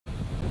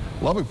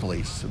Lubbock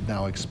Police have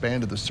now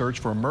expanded the search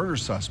for a murder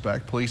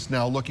suspect. Police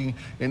now looking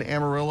in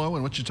Amarillo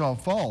and Wichita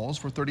Falls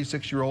for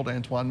 36-year-old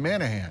Antoine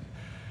Manahan.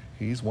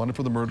 He's wanted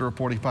for the murder of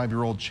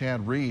 45-year-old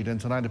Chad Reed, and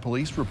tonight a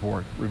police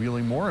report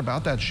revealing more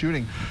about that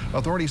shooting.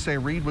 Authorities say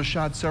Reed was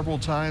shot several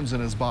times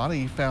and his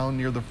body found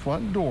near the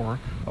front door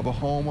of a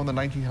home on the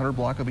 1900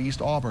 block of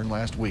East Auburn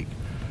last week.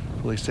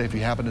 Police say if you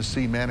happen to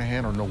see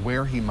Manahan or know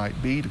where he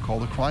might be, to call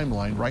the crime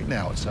line right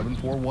now at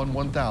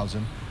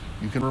 741-1000.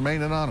 You can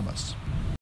remain anonymous.